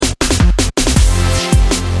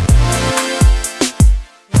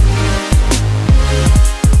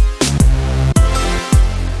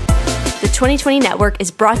The 2020 Network is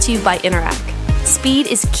brought to you by Interac. Speed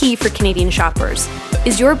is key for Canadian shoppers.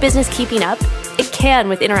 Is your business keeping up? It can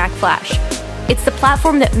with Interac Flash. It's the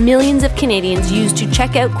platform that millions of Canadians use to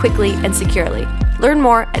check out quickly and securely. Learn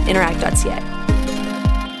more at interac.ca.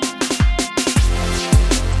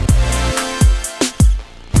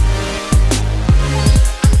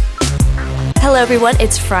 Hello everyone,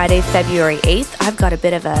 it's Friday, February 8th. I've got a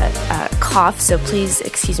bit of a cough, so please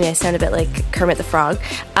excuse me, I sound a bit like Kermit the Frog.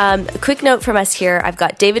 A quick note from us here, I've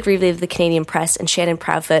got David Reevely of the Canadian Press and Shannon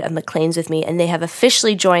Proudfoot of Maclean's with me, and they have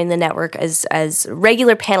officially joined the network as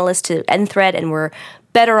regular panelists to NThread, and we're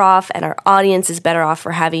better off, and our audience is better off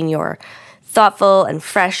for having your thoughtful and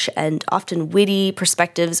fresh and often witty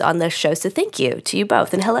perspectives on this show. So thank you to you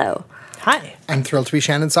both, and hello. Hi. I'm thrilled to be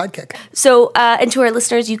Shannon's sidekick. So, and to our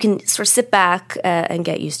listeners, you can sort of sit back and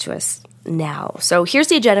get used to us now. So here's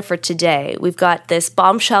the agenda for today. We've got this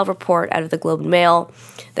bombshell report out of the Globe and Mail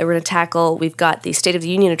that we're going to tackle. We've got the State of the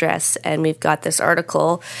Union address, and we've got this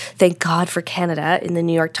article, Thank God for Canada, in the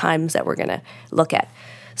New York Times that we're going to look at.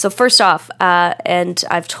 So first off, and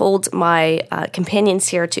I've told my companions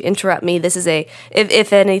here to interrupt me. This is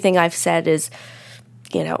if anything I've said is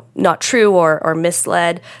not true or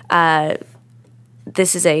misled.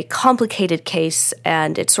 This is a complicated case,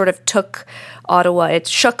 and it sort of shook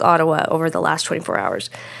Ottawa over the last 24 hours.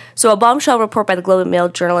 So a bombshell report by the Globe and Mail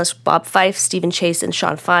journalists Bob Fife, Stephen Chase, and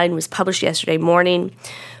Sean Fine was published yesterday morning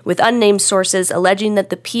with unnamed sources alleging that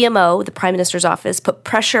the PMO, the Prime Minister's office, put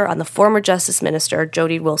pressure on the former Justice Minister,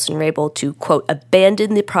 Jody Wilson-Raybould, to, quote,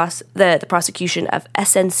 abandon the prosecution of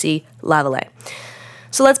SNC Lavalin.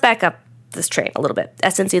 So let's back up this train a little bit.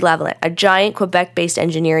 SNC Lavalin, a giant Quebec-based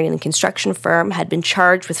engineering and construction firm, had been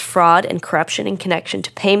charged with fraud and corruption in connection to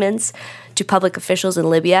payments to public officials in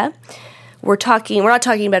Libya. We're not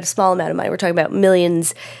talking about a small amount of money. We're talking about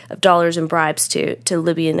millions of dollars in bribes to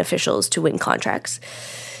Libyan officials to win contracts.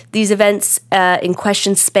 These events in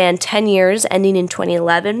question span 10 years, ending in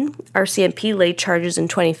 2011. RCMP laid charges in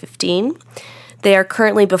 2015. They are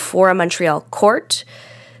currently before a Montreal court.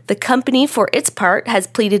 The company, for its part, has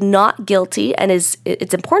pleaded not guilty, and it's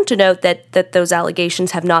important to note that those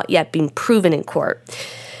allegations have not yet been proven in court.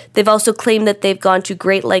 They've also claimed that they've gone to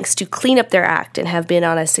great lengths to clean up their act and have been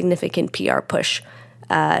on a significant PR push,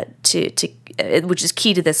 which is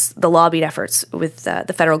key to the lobbying efforts with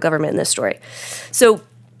the federal government in this story. So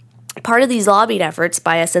part of these lobbying efforts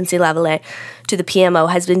by SNC Lavalin to the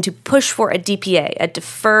PMO has been to push for a DPA, a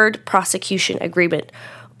deferred prosecution agreement,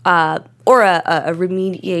 or a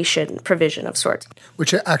remediation provision of sorts.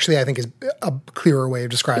 Which actually I think is a clearer way of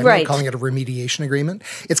describing it, calling it a remediation agreement.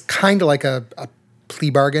 It's kind of like a plea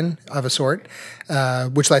bargain of a sort,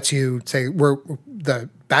 which lets you say, the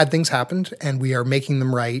bad things happened and we are making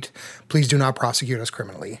them right. Please do not prosecute us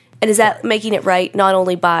criminally. And is that making it right not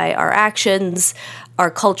only by our actions,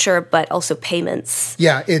 our culture, but also payments?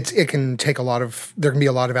 Yeah, it can take there can be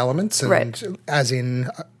a lot of elements. And as in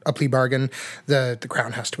a plea bargain, the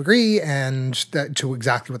Crown has to agree to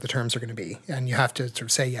exactly what the terms are going to be. And you have to sort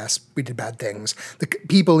of say, yes, we did bad things. The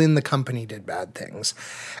people in the company did bad things.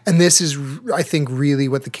 And this is, I think, really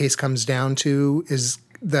what the case comes down to is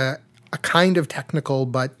a kind of technical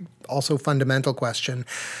but also fundamental question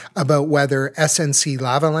about whether SNC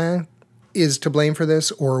Lavalin is to blame for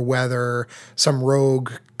this or whether some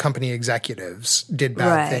rogue company executives did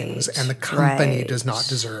bad things and the company does not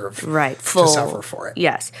deserve to suffer for it.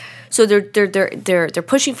 Yes. So they're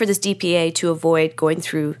pushing for this DPA to avoid going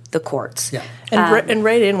through the courts. Yeah. And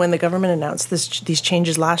right in when the government announced these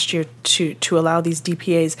changes last year to allow these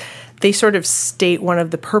DPAs, they sort of state one of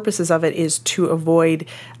the purposes of it is to avoid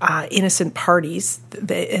innocent parties,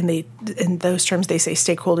 and in those terms they say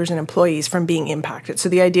stakeholders and employees, from being impacted. So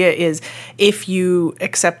the idea is if you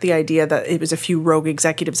accept the idea that it was a few rogue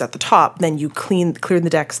executives at the top, then you clear the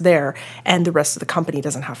decks there, and the rest of the company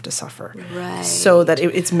doesn't have to suffer. Right. So that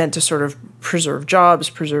it's meant to sort of preserve jobs,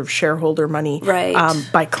 preserve shareholder money,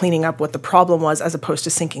 by cleaning up what the problem was, as opposed to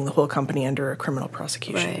sinking the whole company under a criminal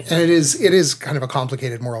prosecution. Right. And it is kind of a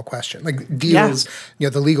complicated moral question. Like deals,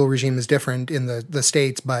 the legal regime is different in the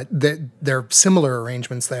States, but there are similar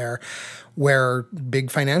arrangements there where big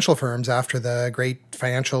financial firms, after the great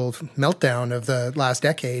financial meltdown of the last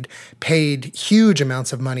decade, paid huge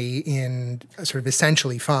amounts of money in sort of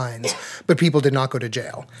essentially fines, but people did not go to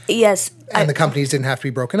jail. Yes. And the companies didn't have to be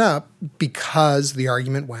broken up because the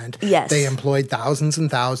argument went, they employed thousands and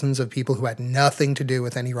thousands of people who had nothing to do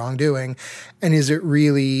with any wrongdoing. And is it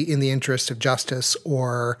really in the interest of justice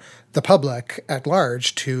or the public at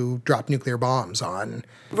large to drop nuclear bombs on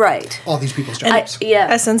right. all these people's jobs.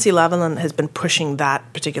 SNC-Lavalin has been pushing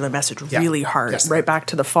that particular message really hard, right back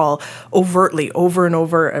to the fall, overtly, over and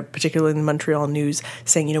over, particularly in the Montreal News,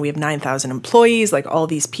 saying, we have 9,000 employees, like all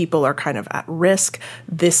these people are kind of at risk.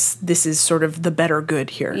 This is sort of the better good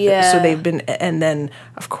here. Yeah. So they've been, and then,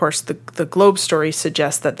 of course, the Globe story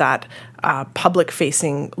suggests that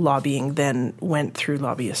public-facing lobbying then went through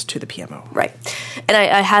lobbyists to the PMO. Right. And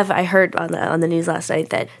I heard on the news last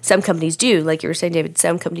night that some companies do, like you were saying, David,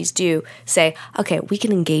 some companies do say, okay, we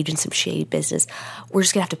can engage in some shady business. We're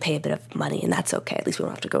just going to have to pay a bit of money, and that's okay. At least we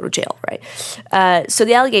don't have to go to jail, right? So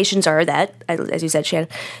the allegations are that, as you said, Shannon,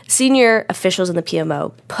 senior officials in the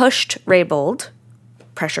PMO pushed Raybould,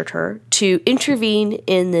 pressured her, to intervene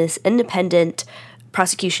in this independent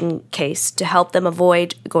prosecution case to help them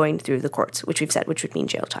avoid going through the courts, which we've said, which would mean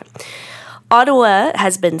jail time. Ottawa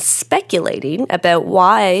has been speculating about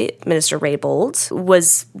why Minister Raybould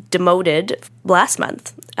was demoted last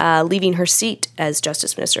month, leaving her seat as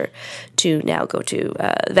Justice Minister to now go to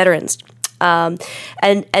veterans. And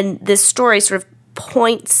this story sort of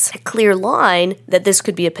points a clear line that this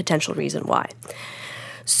could be a potential reason why.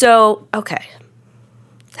 So, okay.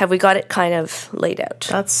 Have we got it kind of laid out?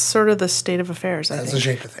 That's sort of the state of affairs, I think. That's the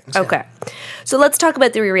shape of things. Okay. So let's talk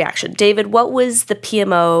about the reaction. David, what was the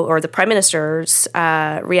PMO or the Prime Minister's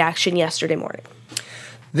reaction yesterday morning?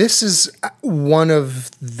 This is one of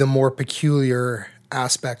the more peculiar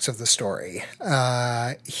aspects of the story.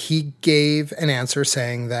 He gave an answer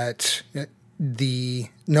saying that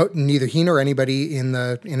neither he nor anybody in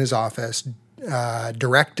his office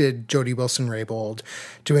directed Jody Wilson-Raybould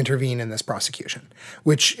to intervene in this prosecution,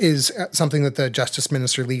 which is something that the Justice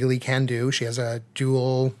Minister legally can do. She has a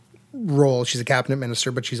dual role. She's a cabinet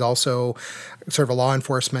minister, but she's also sort of a law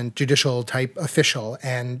enforcement, judicial type official,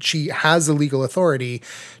 and she has the legal authority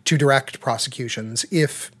to direct prosecutions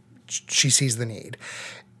if she sees the need.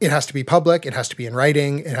 It has to be public. It has to be in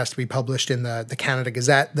writing. It has to be published in the Canada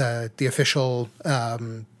Gazette, the official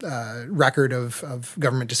record of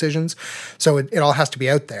government decisions. So it all has to be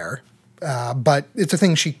out there. But it's a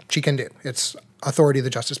thing she can do. It's authority the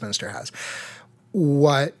Justice Minister has.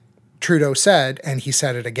 What Trudeau said, and he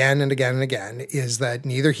said it again and again and again, is that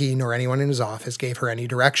neither he nor anyone in his office gave her any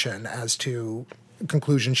direction as to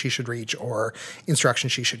conclusions she should reach or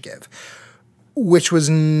instructions she should give, which was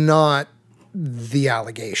not the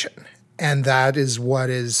allegation. And that is what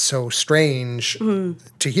is so strange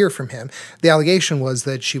to hear from him. The allegation was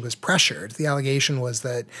that she was pressured. The allegation was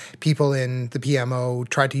that people in the PMO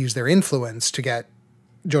tried to use their influence to get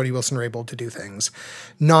Jody Wilson-Raybould to do things,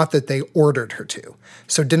 not that they ordered her to.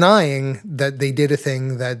 So denying that they did a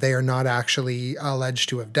thing that they are not actually alleged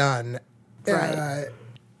to have done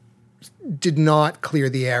did not clear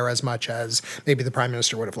the air as much as maybe the Prime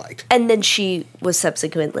Minister would have liked. And then she was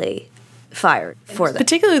subsequently fired for that.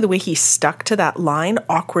 Particularly the way he stuck to that line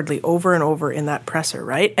awkwardly over and over in that presser,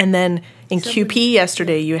 right? And then in QP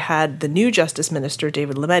yesterday, you had the new Justice Minister,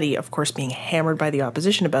 David Lametti, of course, being hammered by the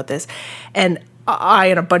opposition about this. And I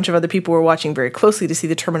and a bunch of other people were watching very closely to see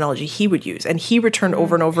the terminology he would use. And he returned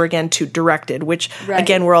over and over again to directed, which,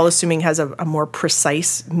 again, we're all assuming has a more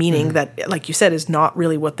precise meaning that, like you said, is not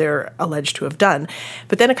really what they're alleged to have done.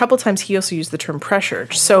 But then a couple times he also used the term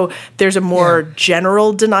pressured. So there's a more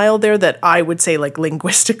general denial there that I would say, like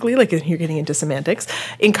linguistically, like you're getting into semantics,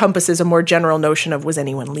 encompasses a more general notion of was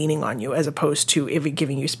anyone leaning on you as opposed to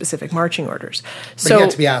giving you specific marching orders. But he had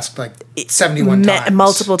to be asked like 71 times.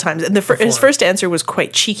 Multiple times. And his first answer was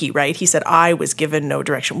quite cheeky, right? He said, I was given no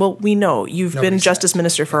direction. Well, we know you've been Justice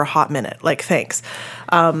Minister for a hot minute. Like, thanks.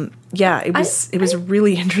 It was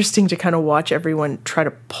really interesting to kind of watch everyone try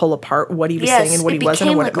to pull apart what he was saying and what he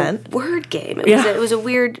wasn't and what it meant. It became like a word game.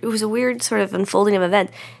 It was a weird sort of unfolding of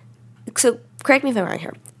events. So correct me if I'm wrong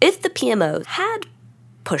here. If the PMO had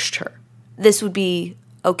pushed her, this would be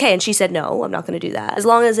okay. And she said, no, I'm not going to do that. As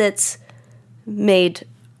long as it's made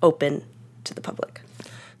open to the public.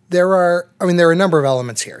 There are a number of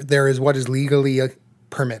elements here. There is what is legally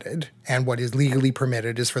permitted, and what is legally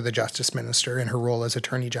permitted is for the Justice Minister in her role as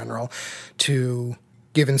Attorney General to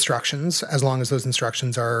give instructions as long as those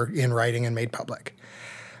instructions are in writing and made public.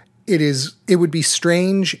 It would be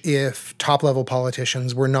strange if top-level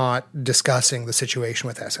politicians were not discussing the situation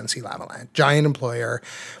with SNC-Lavalin. Giant employer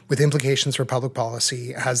with implications for public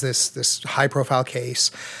policy, has this high-profile case.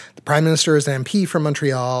 The Prime Minister is an MP from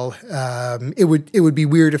Montreal. It would be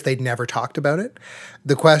weird if they'd never talked about it.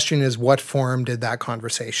 The question is, what form did that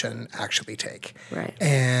conversation actually take? Right.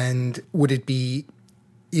 And would it be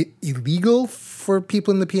illegal for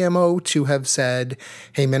people in the PMO to have said,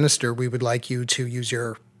 hey, Minister, we would like you to use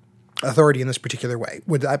your authority in this particular way.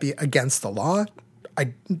 Would that be against the law?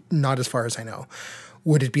 Not as far as I know.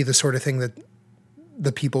 Would it be the sort of thing that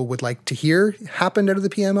the people would like to hear happened out of the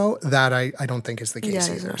PMO? That I don't think is the case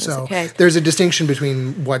either. So there's a distinction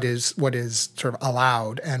between what is sort of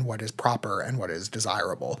allowed and what is proper and what is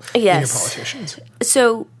desirable in your politicians.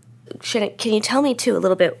 So, Shannon, can you tell me too a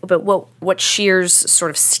little bit about what Scheer's sort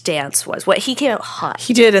of stance was? What he came out hot.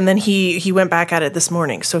 He did, and then he went back at it this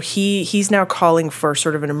morning. So he's now calling for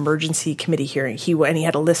sort of an emergency committee hearing. He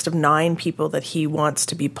had a list of 9 people that he wants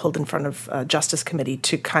to be pulled in front of Justice Committee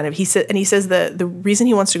to kind of he says the reason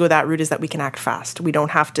he wants to go that route is that we can act fast. We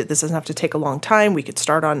don't have to. This doesn't have to take a long time. We could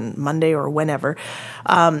start on Monday or whenever.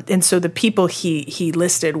 And so the people he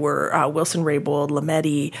listed were Wilson Raybould,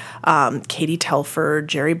 Lametti, Katie Telford,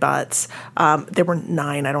 Jerry Butt. There were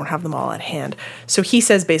 9. I don't have them all at hand. So he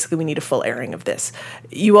says basically we need a full airing of this.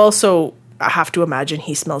 You also have to imagine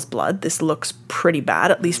he smells blood. This looks pretty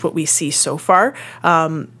bad, at least what we see so far.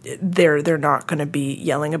 They're not going to be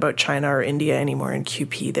yelling about China or India anymore in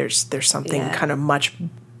QP. There's something kind of much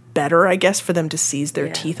better, I guess, for them to seize their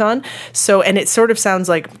teeth on. So, and it sort of sounds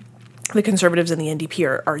like the Conservatives and the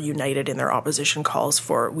NDP are united in their opposition calls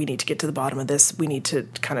for we need to get to the bottom of this. We need to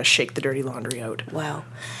kind of shake the dirty laundry out. Wow.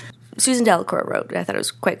 Susan Delacour wrote, I thought it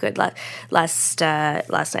was quite good last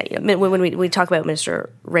night, when we talk about Minister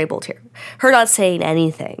Raybould here. Her not saying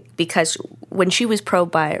anything, because when she was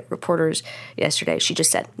probed by reporters yesterday, she just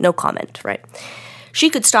said, no comment, right? She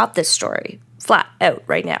could stop this story flat out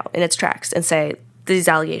right now in its tracks and say, these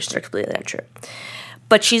allegations are completely untrue.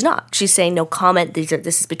 But she's not. She's saying no comment.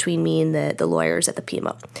 This is between me and the lawyers at the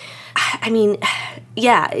PMO. I mean,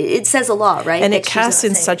 yeah, it says a lot, right? And it casts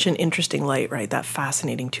in such an interesting light, right? That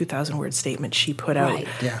fascinating 2,000-word statement she put out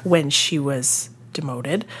when she was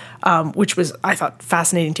demoted, which was, I thought,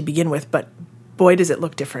 fascinating to begin with, but boy, does it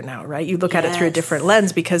look different now, right? You look at it through a different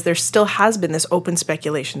lens, because there still has been this open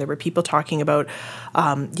speculation. There were people talking about,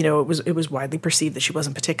 it was widely perceived that she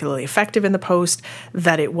wasn't particularly effective in the post,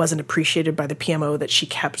 that it wasn't appreciated by the PMO, that she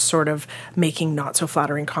kept sort of making not so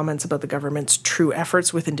flattering comments about the government's true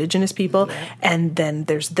efforts with Indigenous people. Yeah. And then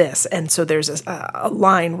there's this. And so there's a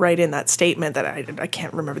line right in that statement that I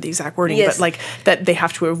can't remember the exact wording, but like that they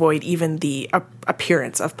have to avoid even the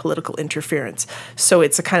appearance of political interference. So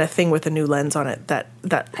it's a kind of thing with a new lens on it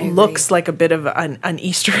that looks like a bit of an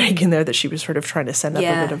Easter egg in there that she was sort of trying to send up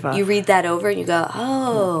a bit of. You read that over and you go,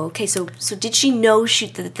 oh, okay. So did she know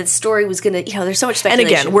that the story was going to? There's so much speculation.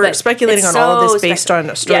 And again, we're speculating on all of this based on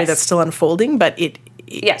a story that's still unfolding, but it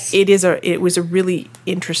was a really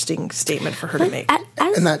interesting statement for her to make.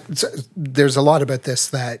 And there's a lot about this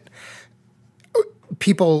that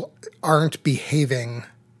people aren't behaving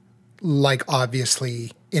like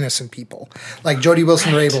obviously innocent people. Like Jody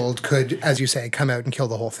Wilson-Raybould could, as you say, come out and kill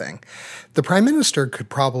the whole thing. The Prime Minister could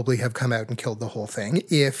probably have come out and killed the whole thing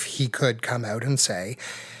if he could come out and say,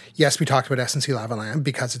 yes, we talked about SNC-Lavalin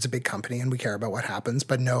because it's a big company and we care about what happens,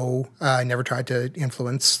 but no, I never tried to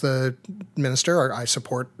influence the minister, or I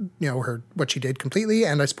support what she did completely,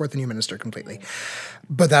 and I support the new minister completely.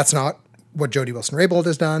 But that's not what Jody Wilson-Raybould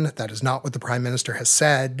has done. That is not what the Prime Minister has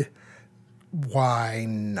said. Why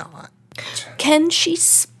not? Can she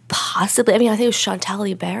possibly? I mean, I think it was Chantal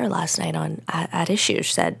Hubert last night on at Issue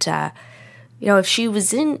said, if she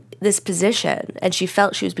was in this position and she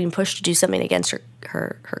felt she was being pushed to do something against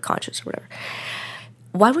her conscience or whatever,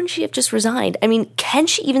 why wouldn't she have just resigned? I mean, can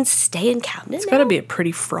she even stay in cabinet? It's got to be a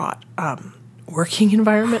pretty fraught working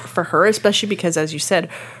environment for her, especially because, as you said,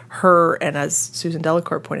 and as Susan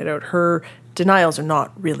Delacour pointed out, her denials are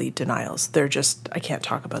not really denials. They're just, I can't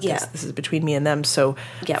talk about this. This is between me and them. So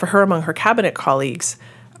for her, among her cabinet colleagues,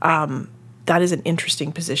 that is an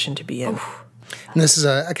interesting position to be in. And this is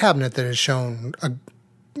a cabinet that has shown a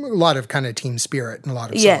lot of kind of team spirit and a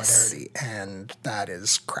lot of solidarity, and that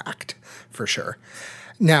is cracked for sure.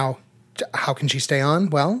 Now, how can she stay on?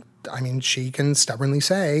 Well, I mean, she can stubbornly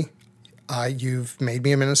say, you've made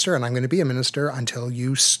me a minister and I'm going to be a minister until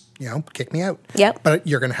you kick me out. Yep. But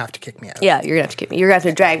you're going to have to kick me out. Yeah, you're going to have to kick me. You're going to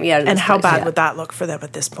have to drag me out of this And how place. bad would that look for them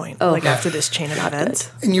at this point? After this chain of events?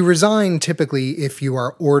 And you resign typically if you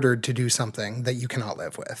are ordered to do something that you cannot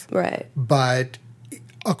live with. Right. But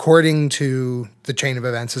according to the chain of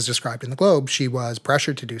events as described in the Globe, she was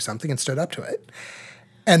pressured to do something and stood up to it,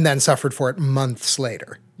 and then suffered for it months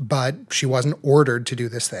later. But she wasn't ordered to do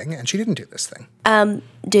this thing, and she didn't do this thing.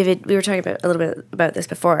 David, we were talking a little bit about this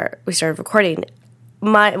before we started recording.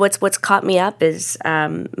 What's caught me up is my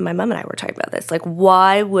mom and I were talking about this. Like,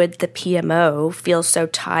 why would the PMO feel so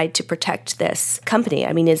tied to protect this company?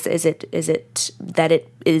 I mean, is it that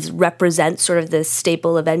it represents sort of the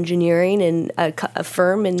staple of engineering in a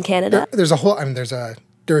firm in Canada? There's a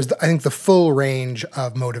I think the full range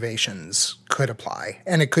of motivations could apply,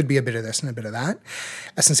 and it could be a bit of this and a bit of that.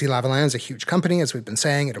 SNC-Lavalin is a huge company, as we've been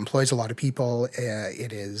saying. It employs a lot of people.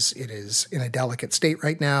 It is in a delicate state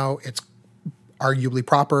right now. It's arguably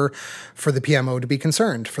proper for the PMO to be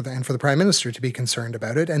concerned, and for the Prime Minister to be concerned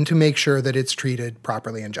about it, and to make sure that it's treated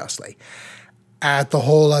properly and justly. At the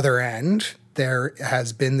whole other end, there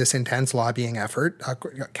has been this intense lobbying effort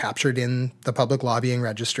captured in the public lobbying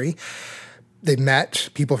registry. They've met,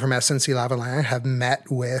 people from SNC-Lavalin have met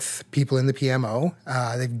with people in the PMO.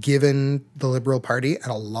 They've given the Liberal Party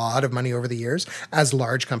a lot of money over the years, as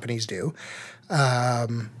large companies do.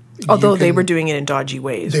 Although they were doing it in dodgy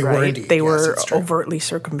ways, they right? Were indeed. They were overtly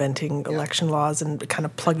circumventing election laws and kind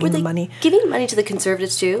of plugging the money. Giving money to the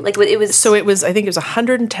Conservatives too? Like it was. So it was. I think it was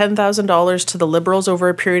 $110,000 to the Liberals over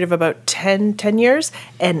a period of about 10 years,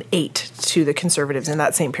 and 8 to the Conservatives in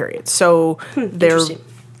that same period. So they're.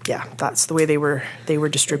 Yeah, that's the way they were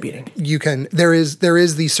distributing. There is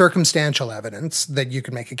the circumstantial evidence that you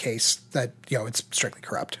can make a case that it's strictly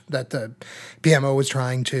corrupt, that the PMO was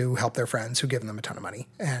trying to help their friends who given them a ton of money,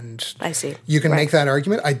 and I see. You can make that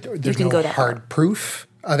argument. There's no hard proof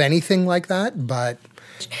of anything like that, but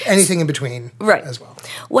anything in between, as well.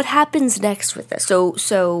 What happens next with this?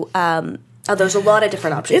 There's a lot of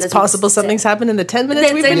different options. It's possible something's happened in the 10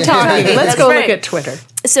 minutes we've been talking. Let's go look at Twitter.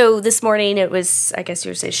 So this morning it was, I guess you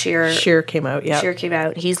would say, Scheer. Scheer came out, yeah. Scheer came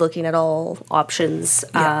out. He's looking at all options.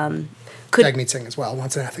 Yeah. Jagmeet Singh as well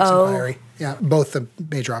wants an ethics inquiry. Yeah, both the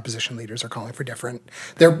major opposition leaders are calling for different.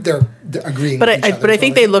 They're agreeing. But I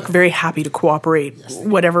think they look very happy to cooperate,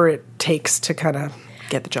 whatever it takes to kind of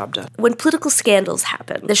get the job done. When political scandals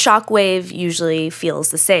happen, the shockwave usually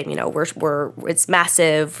feels the same. It's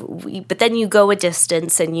massive, but then you go a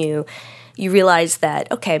distance and you realize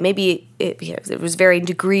that, okay, maybe it was varying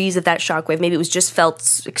degrees of that shockwave. Maybe it was just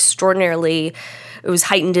felt extraordinarily, it was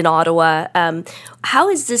heightened in Ottawa. How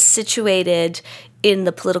is this situated in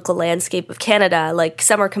the political landscape of Canada? Like,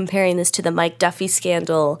 some are comparing this to the Mike Duffy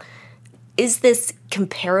scandal. Is this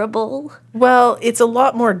comparable? Well, it's a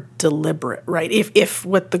lot more deliberate, right? If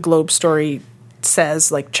what the Globe story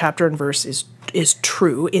says, like chapter and verse, is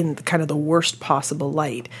true in kind of the worst possible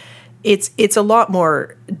light, it's a lot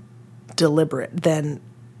more deliberate than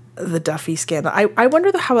the Duffy scandal. I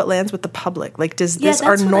wonder how it lands with the public. Like,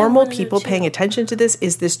 are normal people paying attention to this?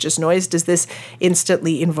 Is this just noise? Does this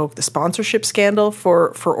instantly invoke the sponsorship scandal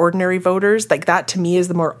for ordinary voters? Like, that to me is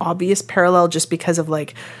the more obvious parallel, just because of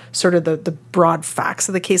like sort of the broad facts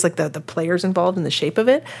of the case, like the players involved in the shape of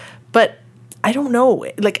it. But I don't know.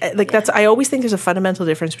 That's. I always think there's a fundamental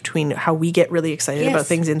difference between how we get really excited about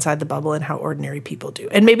things inside the bubble and how ordinary people do.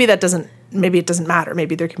 And maybe it doesn't matter.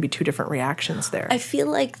 Maybe there can be two different reactions there. I feel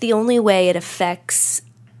like the only way it affects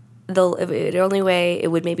the only way it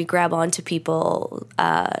would maybe grab onto people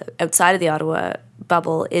outside of the Ottawa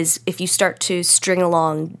bubble is if you start to string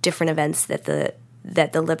along different events that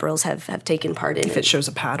the Liberals have taken part in. If it shows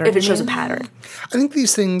a pattern. I think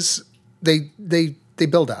these things they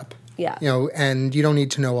build up. Yeah. And you don't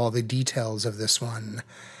need to know all the details of this one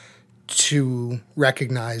to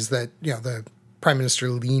recognize that, the Prime Minister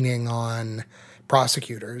leaning on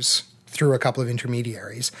prosecutors through a couple of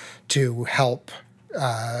intermediaries to help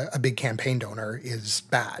a big campaign donor is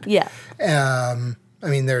bad. Yeah. I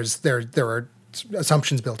mean, there are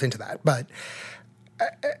assumptions built into that, but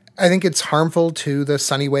I think it's harmful to the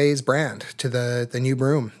Sunny Ways brand, to the new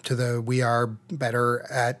broom, to the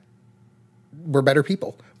we're better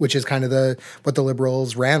people, which is kind of what the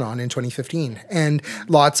Liberals ran on in 2015. And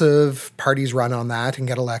lots of parties run on that and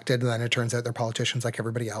get elected, and then it turns out they're politicians like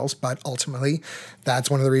everybody else. But ultimately,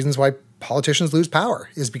 that's one of the reasons why politicians lose power,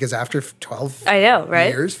 is because after 12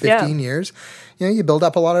 years, 15 years, you build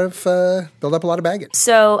up a lot of baggage.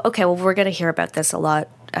 So, okay, well, we're going to hear about this a lot,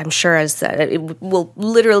 I'm sure, as we'll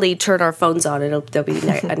literally turn our phones on and there'll be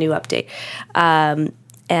a new update.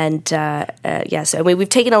 So we've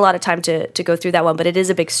taken a lot of time to go through that one, but it is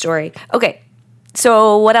a big story. Okay,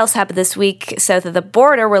 so what else happened this week? South of the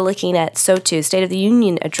border, we're looking at SOTU, State of the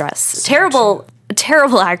Union Address. Terrible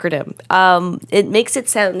acronym. It makes it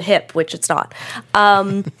sound hip, which it's not.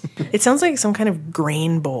 It sounds like some kind of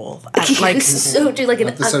grain bowl. Like SOTU, like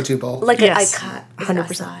the SOTU bowl. Like yes,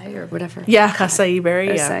 100%. Or whatever. Yeah, acai berry.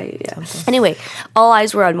 Acai, yeah. Anyway, all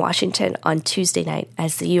eyes were on Washington on Tuesday night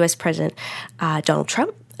as the U.S. President Donald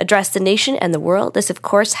Trump addressed the nation and the world. This, of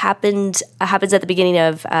course, happens at the beginning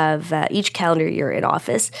of each calendar year in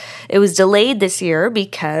office. It was delayed this year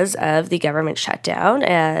because of the government shutdown,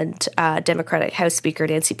 and Democratic House Speaker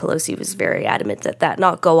Nancy Pelosi was very adamant that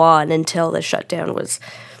not go on until the shutdown was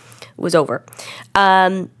over.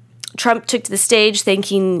 Trump took to the stage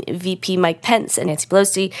thanking VP Mike Pence and Nancy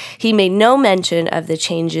Pelosi. He made no mention of the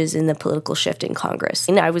changes in the political shift in Congress.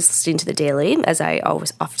 And I was listening to The Daily, as I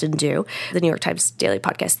always often do, the New York Times Daily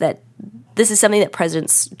podcast, that this is something that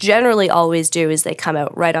presidents generally always do, is they come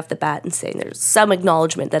out right off the bat and say there's some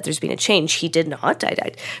acknowledgement that there's been a change. He did not.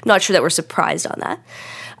 I'm not sure that we're surprised on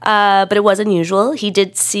that. But it was unusual. He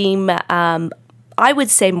did seem, I would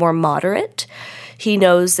say, more moderate. He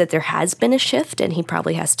knows that there has been a shift, and he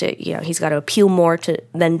probably has to, he's got to appeal more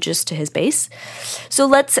than just to his base. So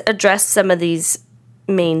let's address some of these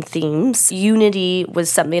main themes. Unity was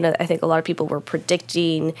something that I think a lot of people were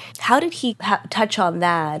predicting. How did he touch on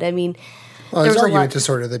that? I mean, well, there's argument to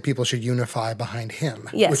sort of that people should unify behind him,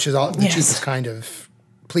 which is the cheapest kind of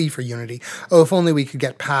plea for unity. Oh, if only we could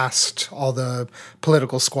get past all the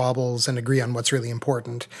political squabbles and agree on what's really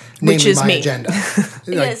important, which namely is my me. agenda.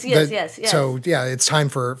 Yes. So yeah, it's time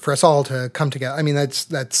for us all to come together. I mean,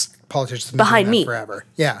 that's politicians behind me forever.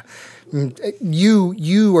 Yeah.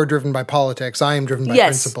 You are driven by politics. I am driven by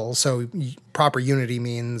principles. So proper unity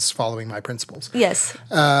means following my principles. Yes.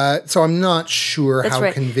 So I'm not sure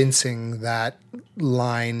how convincing that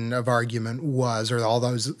line of argument was, or all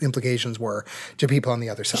those implications were, to people on the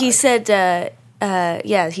other side. He said,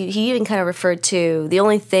 he even kind of referred to the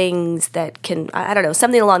only things that can, I don't know,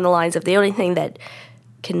 something along the lines of the only thing that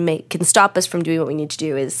can stop us from doing what we need to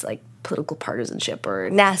do is like political partisanship or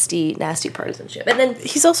nasty partisanship. And then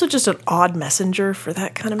he's also just an odd messenger for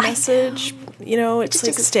that kind of message. It's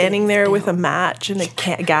like standing there with a match and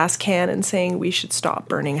a gas can and saying we should stop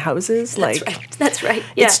burning houses. That's right.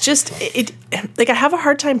 Yeah. It's just I have a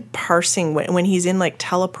hard time parsing when he's in like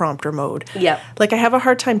teleprompter mode. Yeah. Like I have a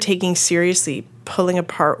hard time taking seriously pulling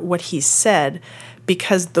apart what he said,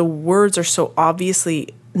 because the words are so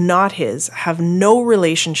obviously not his, have no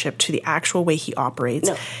relationship to the actual way he operates.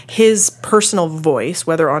 No. His personal voice,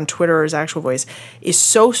 whether on Twitter or his actual voice, is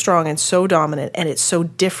so strong and so dominant, and it's so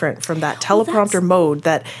different from that teleprompter mode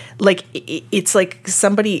that, like, it's like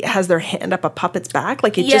somebody has their hand up a puppet's back.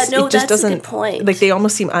 Like, it just doesn't. A good point. Like, they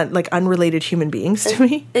almost seem like unrelated human beings to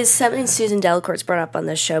me. It's something Susan Delacourt's brought up on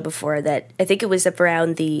this show before, that I think it was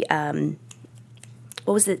around the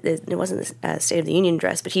what was it? It wasn't the State of the Union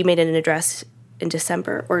address, but he made an address in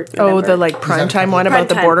December or November. Oh, the like primetime one about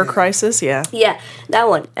the border crisis, yeah, that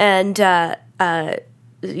one. And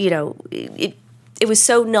it was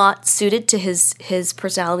so not suited to his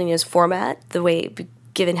personality and his format, the way,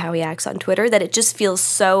 given how he acts on Twitter, that it just feels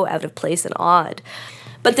so out of place and odd.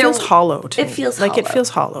 But it feels hollow to me. It feels like hollow. It feels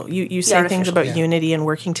hollow. You say things about unity and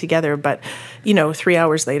working together, but 3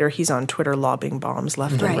 hours later he's on Twitter lobbing bombs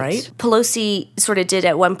left and right. Pelosi sort of did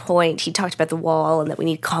at one point. He talked about the wall and that we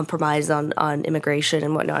need compromise on immigration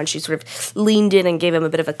and whatnot. And she sort of leaned in and gave him a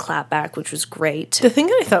bit of a clap back, which was great. The thing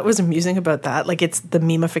that I thought was amusing about that, like it's the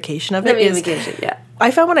memification of it. Yeah. I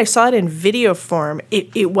found when I saw it in video form,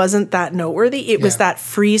 it wasn't that noteworthy. It was that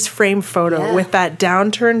freeze frame photo with that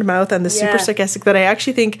downturned mouth and the super sarcastic that I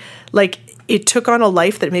actually think, like, it took on a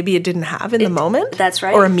life that maybe it didn't have in the moment. That's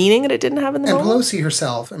right. Or a meaning that it didn't have in the moment. And Pelosi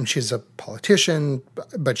herself, she's a politician,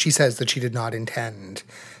 but she says that she did not intend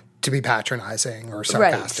to be patronizing or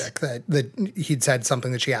sarcastic, that he'd said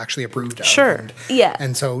something that she actually approved of. Sure.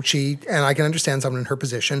 And so and I can understand someone in her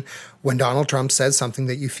position, when Donald Trump says something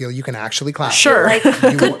that you feel you can actually clap. Sure. Like,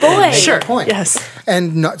 good boy. Sure. Point. Yes.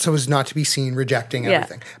 And so as not to be seen rejecting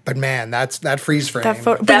everything. But man, that freeze frame. That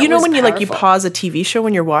photo, but when you pause a TV show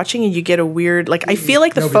when you're watching and you get a weird, like, I feel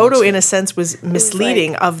like the photo in a sense was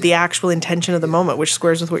misleading of the actual intention of the moment, which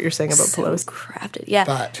squares with what you're saying about Pelosi. Crafted. Yeah.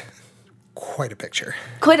 But quite a picture.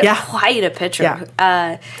 Quite a picture.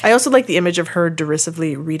 Yeah. I also like the image of her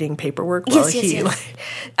derisively reading paperwork.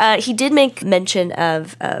 He did make mention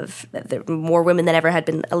of the more women than ever had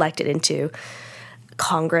been elected into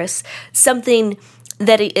Congress. Something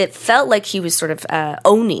that it felt like he was sort of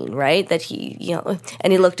owning, right? That he,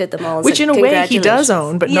 and he looked at them all. And which said, in a way he does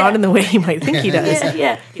own, but not in the way you might think he does.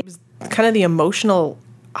 It was kind of the emotional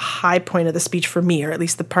high point of the speech for me, or at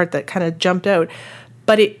least the part that kind of jumped out.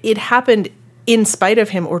 But it happened in spite of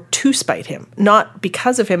him or to spite him, not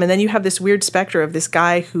because of him. And then you have this weird specter of this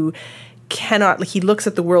guy who he looks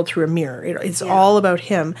at the world through a mirror. It's all about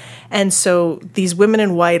him. And so these women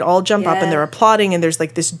in white all jump up and they're applauding, and there's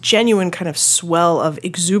like this genuine kind of swell of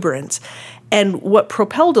exuberance. And what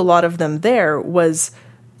propelled a lot of them there was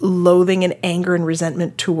loathing and anger and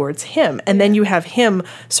resentment towards him. And then you have him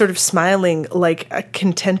sort of smiling like a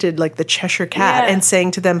contented, like the Cheshire cat, and saying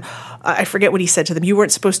to them, I forget what he said to them, you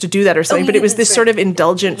weren't supposed to do that or something, but it was this sort of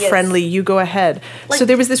indulgent, friendly, you go ahead. So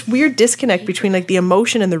there was this weird disconnect between like the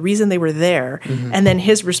emotion and the reason they were there. And then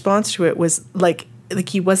his response to it was like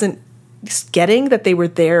he wasn't getting that they were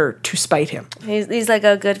there to spite him. He's like,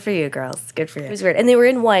 oh, good for you, girls. Good for you. It was weird. And they were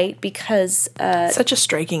in white because... Such a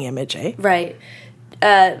striking image, eh? Right.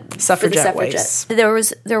 Suffragette waist.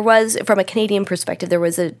 There was, from a Canadian perspective, there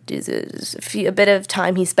was a bit of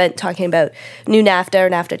time he spent talking about new NAFTA or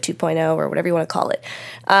NAFTA 2.0 or whatever you want to call it,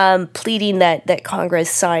 pleading that Congress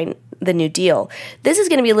sign the New Deal. This is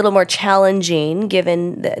going to be a little more challenging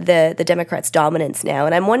given the Democrats' dominance now,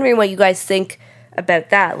 and I'm wondering what you guys think about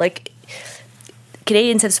that. Like,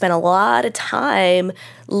 Canadians have spent a lot of time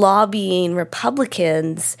lobbying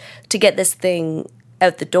Republicans to get this thing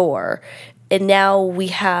out the door. And now we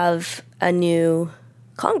have a new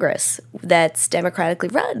Congress that's democratically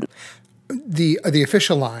run. The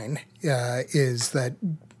official line is that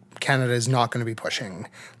Canada is not going to be pushing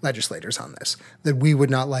legislators on this, that we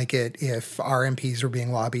would not like it if our MPs were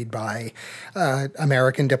being lobbied by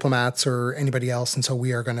American diplomats or anybody else, and so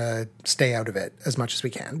we are going to stay out of it as much as we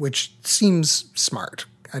can, which seems smart.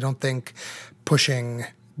 I don't think pushing,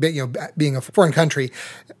 being a foreign country,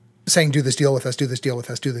 saying, do this deal with us, do this deal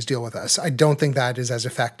with us, do this deal with us. I don't think that is as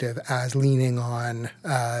effective as leaning on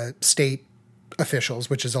state officials,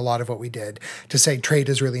 which is a lot of what we did, to say trade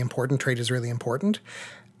is really important, trade is really important.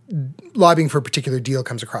 Lobbying for a particular deal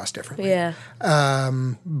comes across differently. Yeah.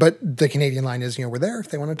 But the Canadian line is, we're there if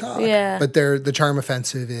they want to talk. Yeah. But the charm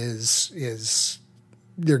offensive is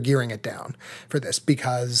they're gearing it down for this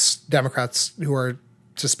because Democrats who are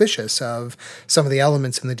suspicious of some of the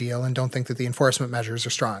elements in the deal and don't think that the enforcement measures are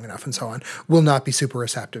strong enough and so on will not be super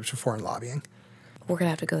receptive to foreign lobbying. We're going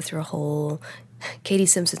to have to go through a whole... Katie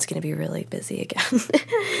Simpson's going to be really busy again.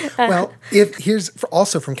 Well,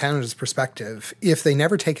 also from Canada's perspective, if they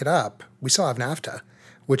never take it up, we still have NAFTA,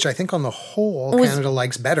 which I think on the whole Canada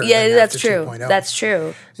likes better than NAFTA that's true. 2.0. That's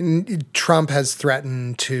true. And Trump has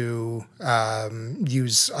threatened to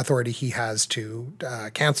use authority he has to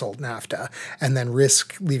cancel NAFTA and then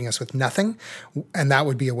risk leaving us with nothing. And that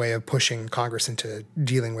would be a way of pushing Congress into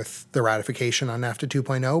dealing with the ratification on NAFTA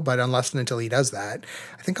 2.0. But unless and until he does that,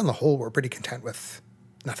 I think on the whole we're pretty content with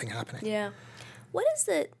nothing happening. Yeah. What is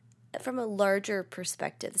it, from a larger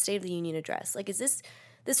perspective, the State of the Union address? Like, is this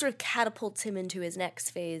sort of catapults him into his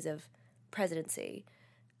next phase of presidency?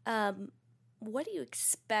 What do you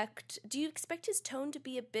expect? Do you expect his tone to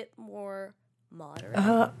be a bit more moderate?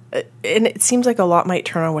 And it seems like a lot might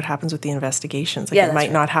turn on what happens with the investigations. Like, it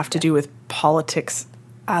might not have to do with politics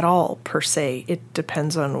at all, per se. It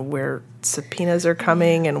depends on where subpoenas are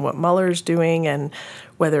coming and what Mueller's doing and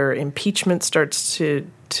whether impeachment starts to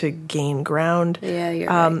gain ground. Yeah, you're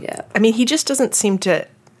right, yeah. I mean, he just doesn't seem to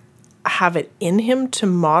have it in him to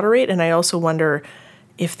moderate, and I also wonder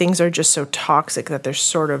if things are just so toxic that there's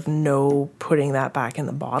sort of no putting that back in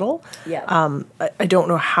the bottle. Yeah. I don't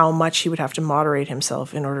know how much he would have to moderate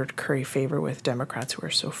himself in order to curry favor with Democrats who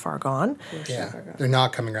are so far gone. They're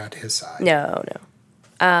not coming around to his side. No.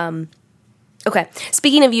 Okay.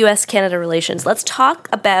 Speaking of U.S.-Canada relations, let's talk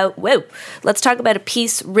about a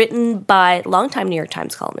piece written by longtime New York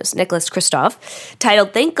Times columnist Nicholas Kristof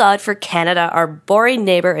titled, "Thank God for Canada, our boring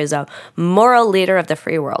neighbor is a moral leader of the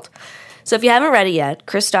free world." So if you haven't read it yet,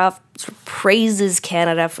 Kristof praises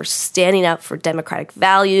Canada for standing up for democratic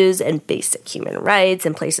values and basic human rights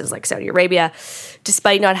in places like Saudi Arabia,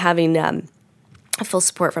 despite not having full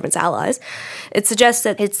support from its allies. It suggests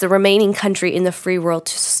that it's the remaining country in the free world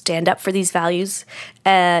to stand up for these values.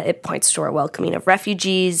 It points to our welcoming of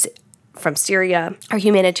refugees from Syria, our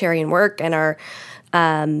humanitarian work, and our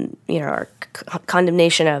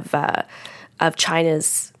condemnation of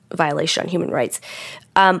China's violation on human rights.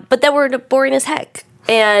 But that we're boring as heck.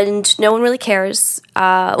 And no one really cares.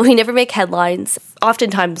 We never make headlines.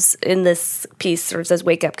 Oftentimes in this piece sort of says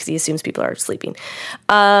wake up because he assumes people are sleeping.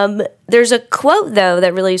 There's a quote, though,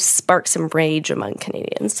 that really sparks some rage among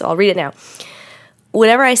Canadians. So I'll read it now.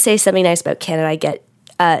 "Whenever I say something nice about Canada, I get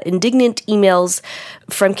indignant emails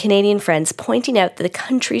from Canadian friends pointing out the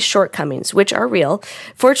country's shortcomings, which are real.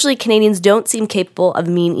 Fortunately, Canadians don't seem capable of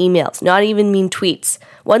mean emails, not even mean tweets.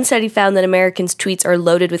 One study found that Americans' tweets are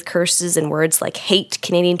loaded with curses and words like hate.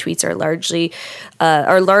 Canadian tweets are largely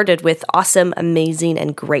larded with awesome, amazing,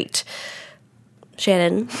 and great."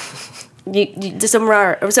 Shannon, some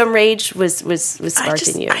rage was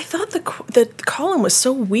sparking you. I thought the column was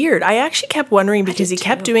so weird. I actually kept wondering because he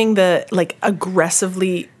kept doing the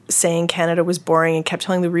aggressively saying Canada was boring and kept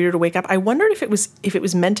telling the reader to wake up. I wondered if it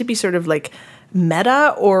was meant to be sort of like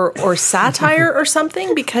meta or satire or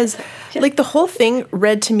something, because like the whole thing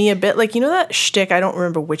read to me a bit like, you know, that shtick, I don't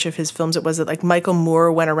remember which of his films it was, that like Michael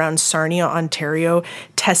Moore went around Sarnia, Ontario,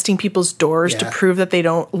 testing people's doors to prove that they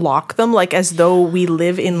don't lock them, like as though we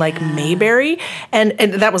live in like Mayberry. And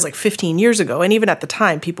that was like 15 years ago. And even at the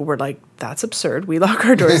time, people were like, that's absurd. We lock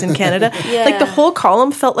our doors in Canada. Like the whole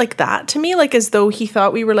column felt like that to me, like as though he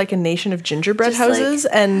thought we were like a nation of gingerbread houses.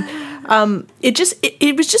 And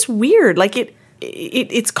it was just weird. Like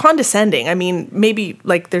it's condescending. I mean, maybe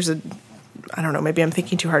like I don't know, maybe I'm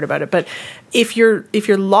thinking too hard about it, but if you're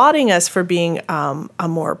lauding us for being a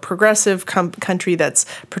more progressive country that's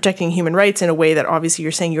protecting human rights in a way that obviously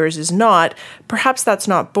you're saying yours is not, perhaps that's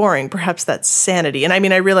not boring, perhaps that's sanity. And I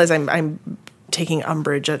mean, I realize I'm taking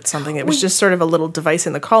umbrage at something. It was just sort of a little device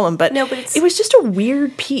in the column, but it was just a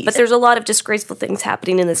weird piece. But there's a lot of disgraceful things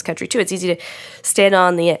happening in this country too. It's easy to stand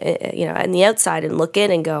on the on the outside and look in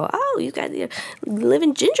and go, "Oh, you guys live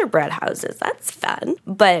in gingerbread houses. That's fun."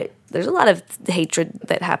 But there's a lot of hatred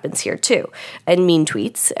that happens here too, and mean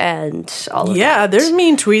tweets and all of that. Yeah, there's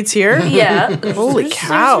mean tweets here. Yeah. Holy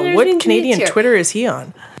cow. What Canadian Twitter is he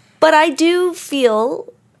on? But I do feel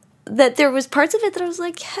that there was parts of it that I was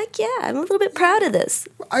like, heck yeah, I'm a little bit proud of this.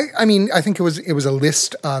 I mean, I think it was a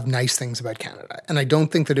list of nice things about Canada. And I don't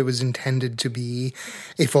think that it was intended to be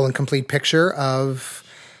a full and complete picture of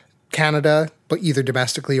Canada, but either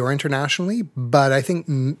domestically or internationally. But I think,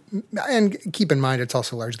 and keep in mind, it's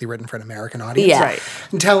also largely written for an American audience. Yeah. Right.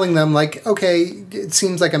 And telling them like, okay, it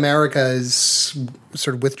seems like America is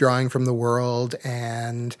sort of withdrawing from the world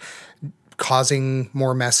and causing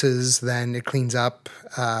more messes than it cleans up,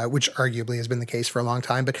 which arguably has been the case for a long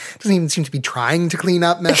time, but doesn't even seem to be trying to clean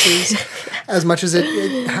up messes as much as it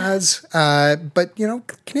has. But, you know,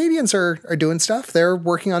 Canadians are doing stuff. They're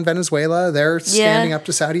working on Venezuela. They're standing up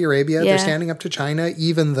to Saudi Arabia. They're standing up to China,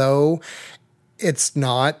 even though it's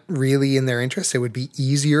not really in their interest. It would be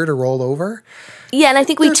easier to roll over. Yeah, and I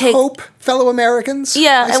think There's hope, fellow Americans.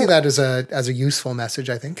 Yeah, I see that as a useful message,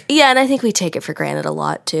 I think. Yeah, and I think we take it for granted a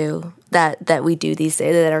lot too. That we do these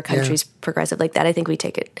days, that our country's progressive like that. I think we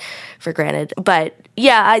take it for granted. But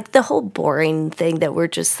yeah, the whole boring thing that we're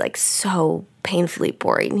just like so painfully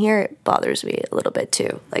boring here, it bothers me a little bit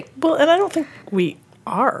too. Like, well, and I don't think we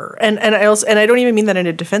are, and I don't even mean that in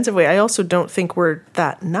a defensive way. I also don't think we're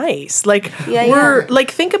that nice. Like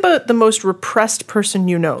like, think about the most repressed person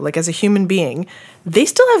you know, like as a human being. They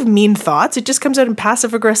still have mean thoughts. It just comes out in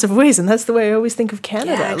passive aggressive ways, and that's the way I always think of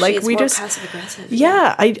Canada. Yeah, actually, like it's we more just passive aggressive.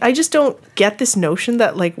 Yeah, I just don't get this notion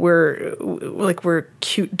that like we're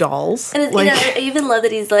cute dolls. And like, I even love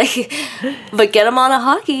that he's like, but get them on the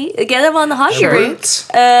hockey rink. Boots.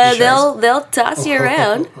 They'll toss you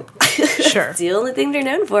around. Sure, it's the only thing they're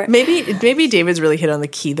known for. Maybe David's really hit on the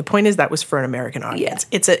key. The point is that was for an American audience.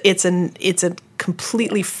 Yeah. It's a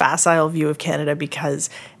completely facile view of Canada because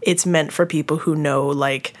it's meant for people who know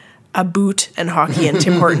like a boot and hockey and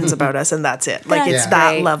Tim Hortons about us, and that's it. Like it's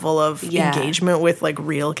that level of engagement with like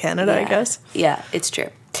real Canada, I guess. Yeah, it's true.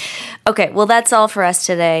 Okay, well, that's all for us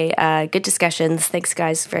today. Good discussions. Thanks,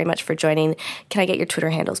 guys, very much for joining. Can I get your Twitter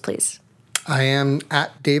handles, please? I am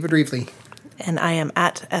at David Reevely. And I am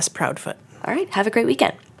at S. Proudfoot. All right, have a great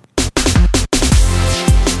weekend.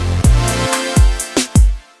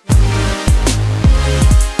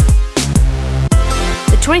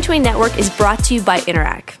 The 2020 Network is brought to you by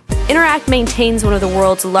Interac. Interac maintains one of the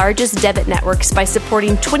world's largest debit networks by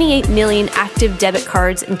supporting 28 million active debit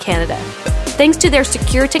cards in Canada. Thanks to their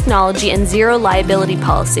secure technology and zero liability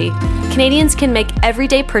policy, Canadians can make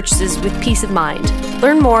everyday purchases with peace of mind.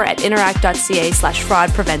 Learn more at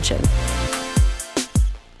interac.ca/fraud prevention.